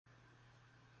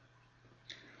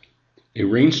A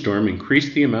rainstorm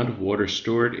increased the amount of water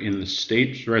stored in the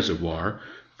state's reservoir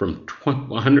from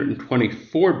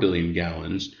 124 billion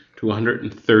gallons to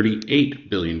 138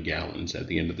 billion gallons at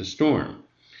the end of the storm.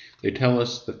 They tell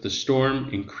us that the storm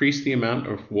increased the amount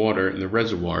of water in the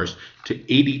reservoirs to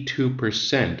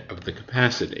 82% of the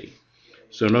capacity.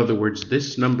 So in other words,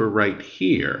 this number right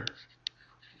here,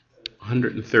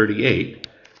 138,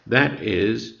 that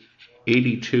is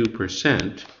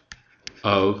 82%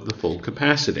 of the full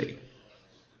capacity.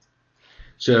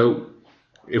 So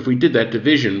if we did that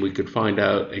division, we could find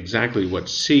out exactly what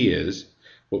C is,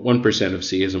 what 1% of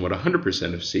C is, and what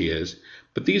 100% of C is.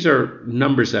 But these are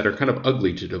numbers that are kind of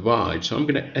ugly to divide, so I'm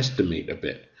going to estimate a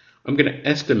bit. I'm going to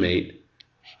estimate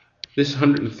this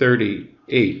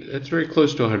 138, that's very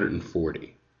close to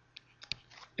 140.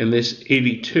 And this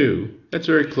 82, that's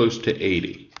very close to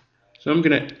 80. So I'm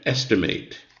going to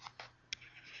estimate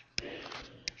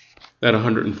that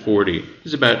 140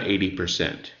 is about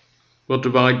 80%. Well,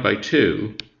 divide by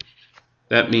 2,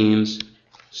 that means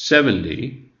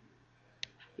 70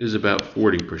 is about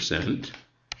 40%.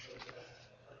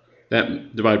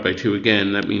 That divide by 2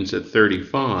 again, that means that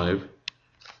 35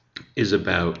 is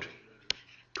about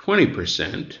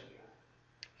 20%.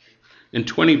 And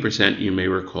 20%, you may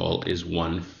recall, is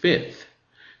 1/5.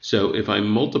 So if I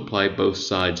multiply both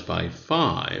sides by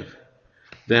 5,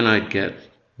 then I'd get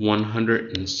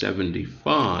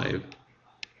 175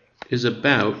 is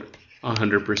about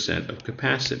 100% of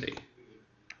capacity.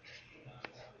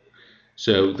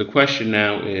 So the question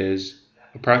now is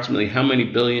approximately how many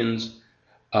billion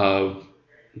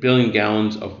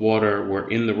gallons of water were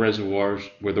in the reservoirs,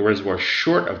 were the reservoirs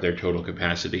short of their total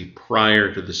capacity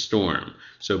prior to the storm.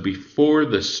 So before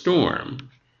the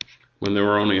storm, when there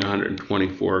were only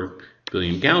 124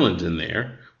 billion gallons in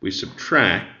there, we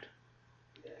subtract,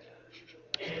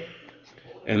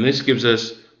 and this gives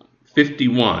us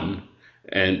 51.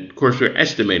 And of course we're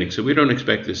estimating, so we don't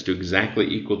expect this to exactly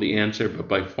equal the answer, but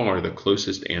by far the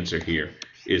closest answer here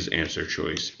is answer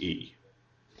choice E.